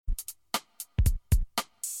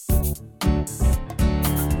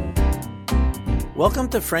Welcome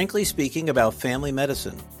to Frankly Speaking About Family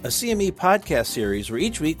Medicine, a CME podcast series where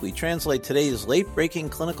each week we translate today's late-breaking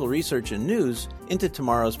clinical research and news into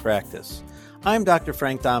tomorrow's practice. I'm Dr.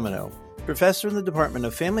 Frank Domino, professor in the Department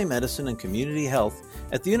of Family Medicine and Community Health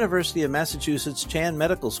at the University of Massachusetts Chan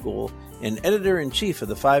Medical School and editor-in-chief of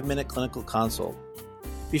the 5-Minute Clinical Consult.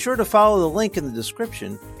 Be sure to follow the link in the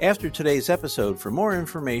description after today's episode for more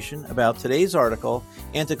information about today's article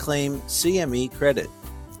and to claim CME credit.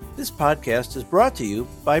 This podcast is brought to you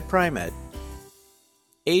by Pri-Med.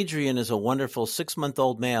 Adrian is a wonderful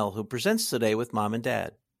 6-month-old male who presents today with mom and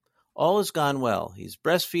dad. All has gone well. He's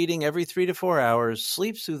breastfeeding every 3 to 4 hours,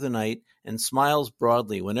 sleeps through the night, and smiles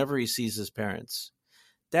broadly whenever he sees his parents.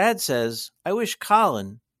 Dad says, "I wish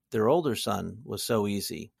Colin, their older son, was so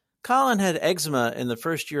easy." Colin had eczema in the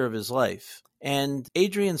first year of his life, and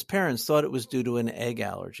Adrian's parents thought it was due to an egg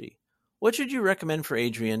allergy. What should you recommend for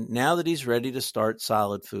Adrian now that he's ready to start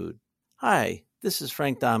solid food? Hi, this is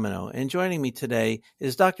Frank Domino, and joining me today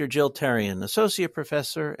is Dr. Jill Terrian, Associate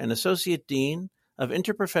Professor and Associate Dean of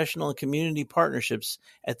Interprofessional and Community Partnerships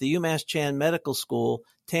at the UMass Chan Medical School,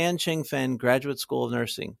 Tan Cheng Fen Graduate School of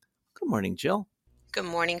Nursing. Good morning, Jill. Good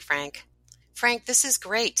morning, Frank. Frank, this is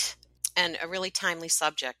great and a really timely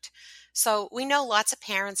subject. So we know lots of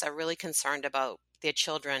parents are really concerned about their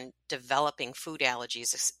children developing food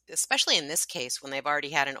allergies, especially in this case when they've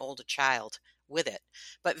already had an older child with it.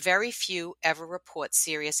 But very few ever report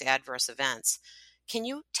serious adverse events. Can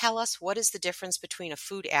you tell us what is the difference between a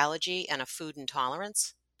food allergy and a food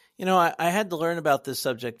intolerance? You know, I had to learn about this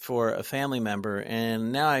subject for a family member,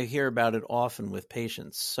 and now I hear about it often with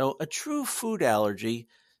patients. So a true food allergy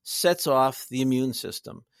sets off the immune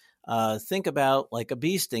system. Think about like a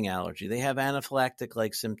bee sting allergy. They have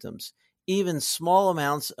anaphylactic-like symptoms. Even small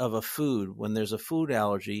amounts of a food, when there's a food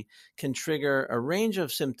allergy, can trigger a range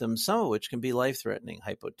of symptoms, some of which can be life-threatening: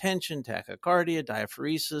 hypotension, tachycardia,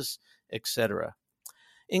 diaphoresis, etc.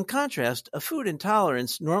 In contrast, a food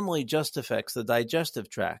intolerance normally just affects the digestive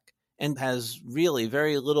tract and has really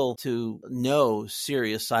very little to no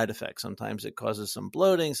serious side effects. Sometimes it causes some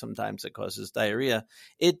bloating, sometimes it causes diarrhea.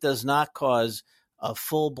 It does not cause a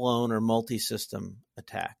full-blown or multi-system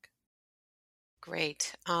attack.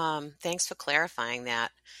 Great. Thanks for clarifying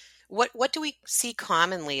that. What do we see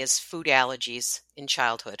commonly as food allergies in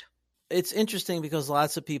childhood? It's interesting because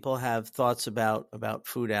lots of people have thoughts about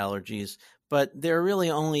food allergies, but there are really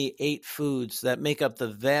only 8 foods that make up the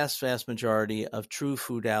vast majority of true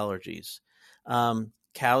food allergies.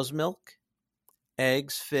 Cow's milk,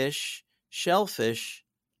 eggs, fish, shellfish,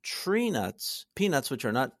 tree nuts, peanuts, which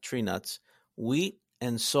are not tree nuts, wheat,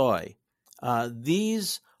 and soy.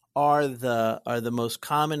 These are the most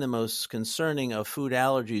common and most concerning of food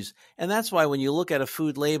allergies. And that's why when you look at a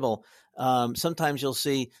food label, sometimes you'll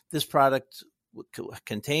see this product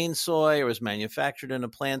contains soy or is manufactured in a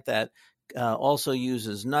plant that also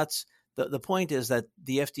uses nuts. The point is that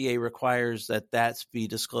the FDA requires that be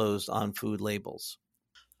disclosed on food labels.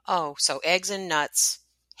 Oh, so eggs and nuts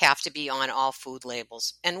have to be on all food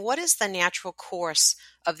labels. And what is the natural course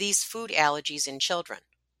of these food allergies in children?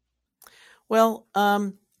 Well,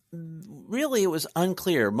 really, it was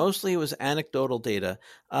unclear. Mostly it was anecdotal data.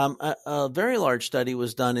 A very large study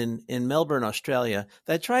was done in Melbourne, Australia,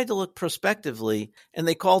 that tried to look prospectively, and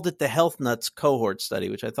they called it the Health Nuts Cohort Study,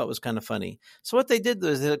 which I thought was kind of funny. So what they did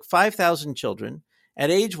was they took 5,000 children at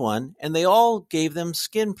age 1, and they all gave them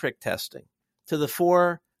skin prick testing to the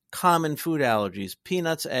 4 common food allergies: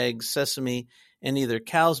 peanuts, eggs, sesame, and either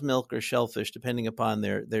cow's milk or shellfish, depending upon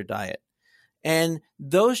their diet. And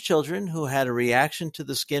those children who had a reaction to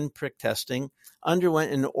the skin prick testing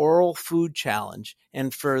underwent an oral food challenge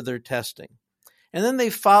and further testing. And then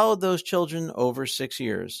they followed those children over 6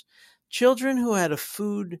 years. Children who had a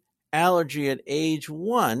food allergy at age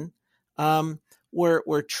 1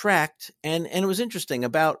 were tracked, and it was interesting.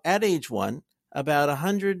 At age 1, about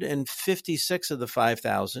 156 of the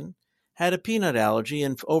 5,000 had a peanut allergy,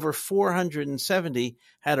 and over 470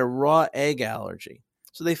 had a raw egg allergy.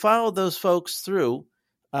 So they followed those folks through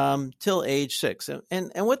till age 6.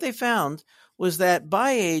 And what they found was that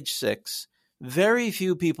by age 6, very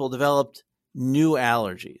few people developed new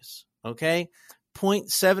allergies, okay?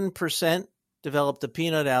 0.7% developed a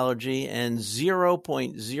peanut allergy and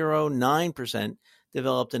 0.09%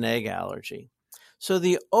 developed an egg allergy. So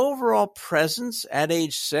the overall presence at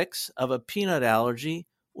age 6 of a peanut allergy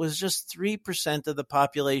was just 3% of the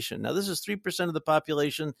population. Now, this is 3% of the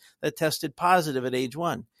population that tested positive at age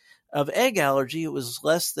 1. Of egg allergy, it was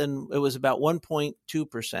about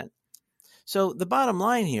 1.2%. So the bottom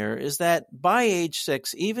line here is that by age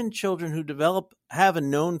 6, even children who have a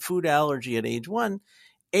known food allergy at age 1,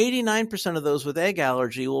 89% of those with egg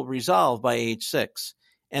allergy will resolve by age 6,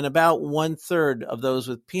 and about 1/3 of those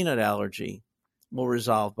with peanut allergy will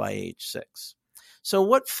resolve by age 6. So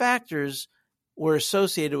what factors were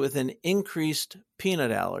associated with an increased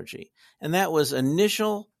peanut allergy? And that was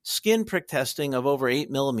initial skin prick testing of over 8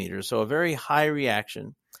 millimeters, so a very high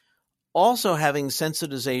reaction. Also having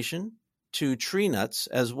sensitization to tree nuts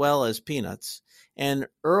as well as peanuts, and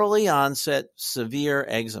early onset severe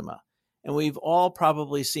eczema. And we've all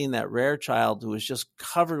probably seen that rare child who is just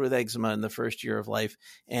covered with eczema in the first year of life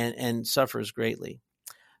and suffers greatly.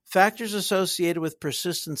 Factors associated with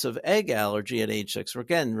persistence of egg allergy at age 6.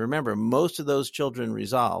 Again, remember, most of those children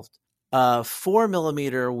resolved. 4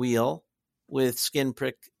 millimeter wheal with skin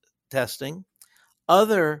prick testing.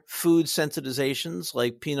 Other food sensitizations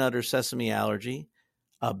like peanut or sesame allergy.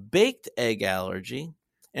 A baked egg allergy.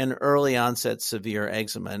 And early onset severe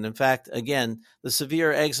eczema. And in fact, again, the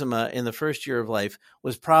severe eczema in the first year of life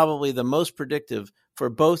was probably the most predictive for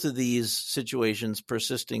both of these situations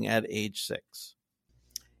persisting at age 6.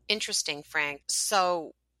 Interesting, Frank.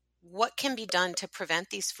 So what can be done to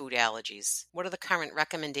prevent these food allergies? What are the current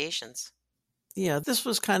recommendations? Yeah, this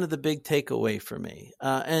was kind of the big takeaway for me.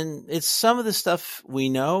 And it's some of the stuff we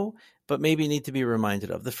know, but maybe need to be reminded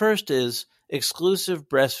of. The first is exclusive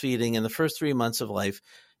breastfeeding in the first 3 months of life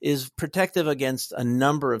is protective against a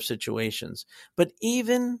number of situations, but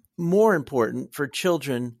even more important for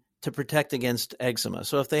children to protect against eczema.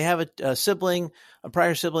 So if they have a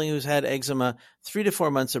prior sibling who's had eczema, 3 to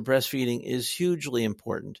 4 months of breastfeeding is hugely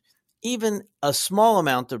important. Even a small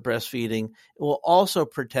amount of breastfeeding will also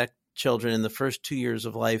protect children in the first 2 years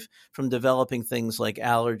of life from developing things like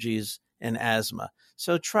allergies and asthma.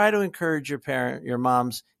 So try to encourage your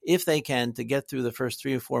moms, if they can, to get through the first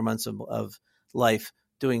 3 or 4 months of life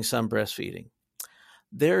doing some breastfeeding.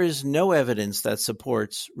 There is no evidence that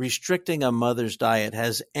supports restricting a mother's diet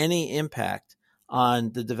has any impact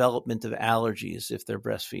on the development of allergies if they're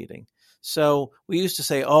breastfeeding. So we used to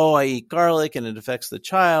say, I eat garlic and it affects the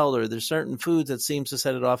child, or there's certain foods that seems to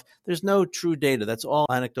set it off. There's no true data. That's all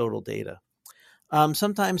anecdotal data.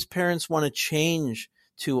 Sometimes parents want to change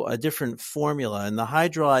to a different formula, and the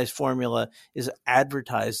hydrolyzed formula is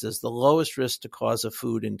advertised as the lowest risk to cause a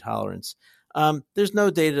food intolerance. There's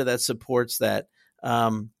no data that supports that.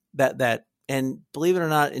 And believe it or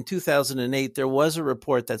not, in 2008, there was a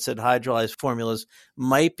report that said hydrolyzed formulas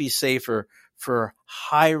might be safer for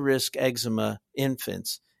high-risk eczema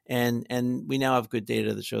infants. And we now have good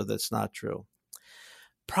data that show that's not true.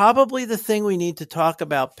 Probably the thing we need to talk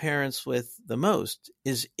about parents with the most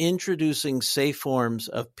is introducing safe forms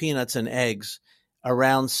of peanuts and eggs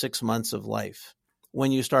around 6 months of life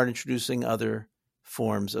when you start introducing other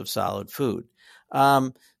forms of solid food.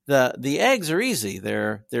 The eggs are easy.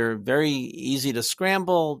 They're very easy to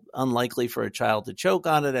scramble, unlikely for a child to choke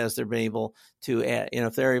on it as they're able to add,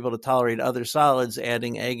 if they're able to tolerate other solids,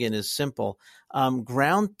 adding egg in is simple.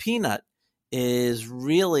 Ground peanut is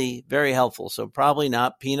really very helpful. So probably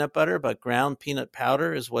not peanut butter, but ground peanut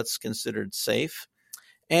powder is what's considered safe.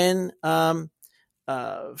 And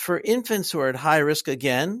for infants who are at high risk,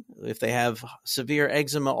 again, if they have severe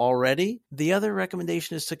eczema already, the other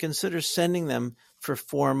recommendation is to consider sending them for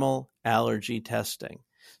formal allergy testing.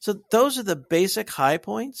 So those are the basic high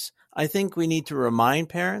points. I think we need to remind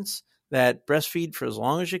parents that breastfeed for as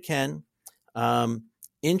long as you can,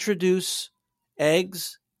 introduce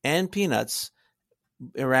eggs and peanuts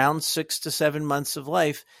around 6 to 7 months of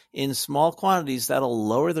life in small quantities. That'll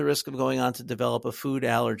lower the risk of going on to develop a food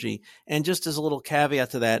allergy. And just as a little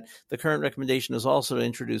caveat to that, the current recommendation is also to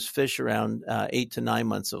introduce fish around 8 to 9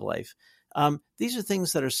 months of life. These are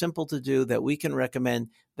things that are simple to do that we can recommend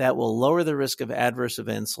that will lower the risk of adverse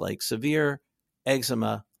events like severe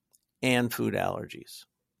eczema and food allergies.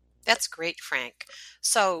 That's great, Frank.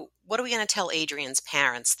 So what are we going to tell Adrian's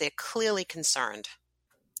parents? They're clearly concerned.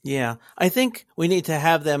 Yeah, I think we need to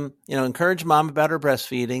have them, encourage mom about her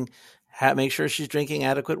breastfeeding, make sure she's drinking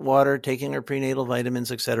adequate water, taking her prenatal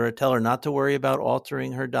vitamins, etc. Tell her not to worry about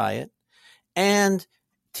altering her diet, and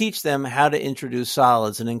teach them how to introduce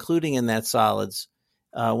solids, and including in that solids,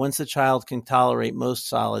 once the child can tolerate most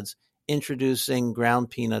solids, introducing ground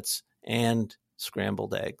peanuts and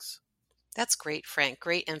scrambled eggs. That's great, Frank.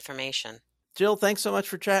 Great information. Jill, thanks so much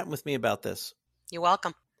for chatting with me about this. You're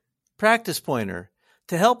welcome. Practice pointer.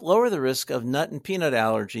 To help lower the risk of nut and peanut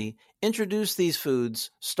allergy, introduce these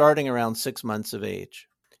foods starting around 6 months of age.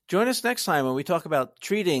 Join us next time when we talk about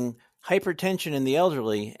treating hypertension in the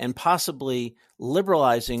elderly and possibly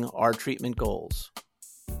liberalizing our treatment goals.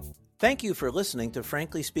 Thank you for listening to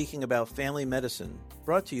Frankly Speaking About Family Medicine,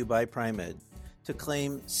 brought to you by Pri-Med. to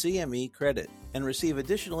claim CME credit. And receive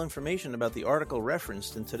additional information about the article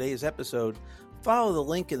referenced in today's episode, follow the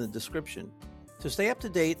link in the description. To stay up to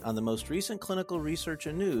date on the most recent clinical research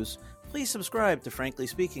and news, please subscribe to Frankly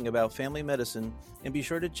Speaking About Family Medicine and be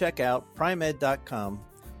sure to check out primed.com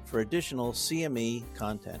for additional CME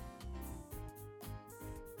content.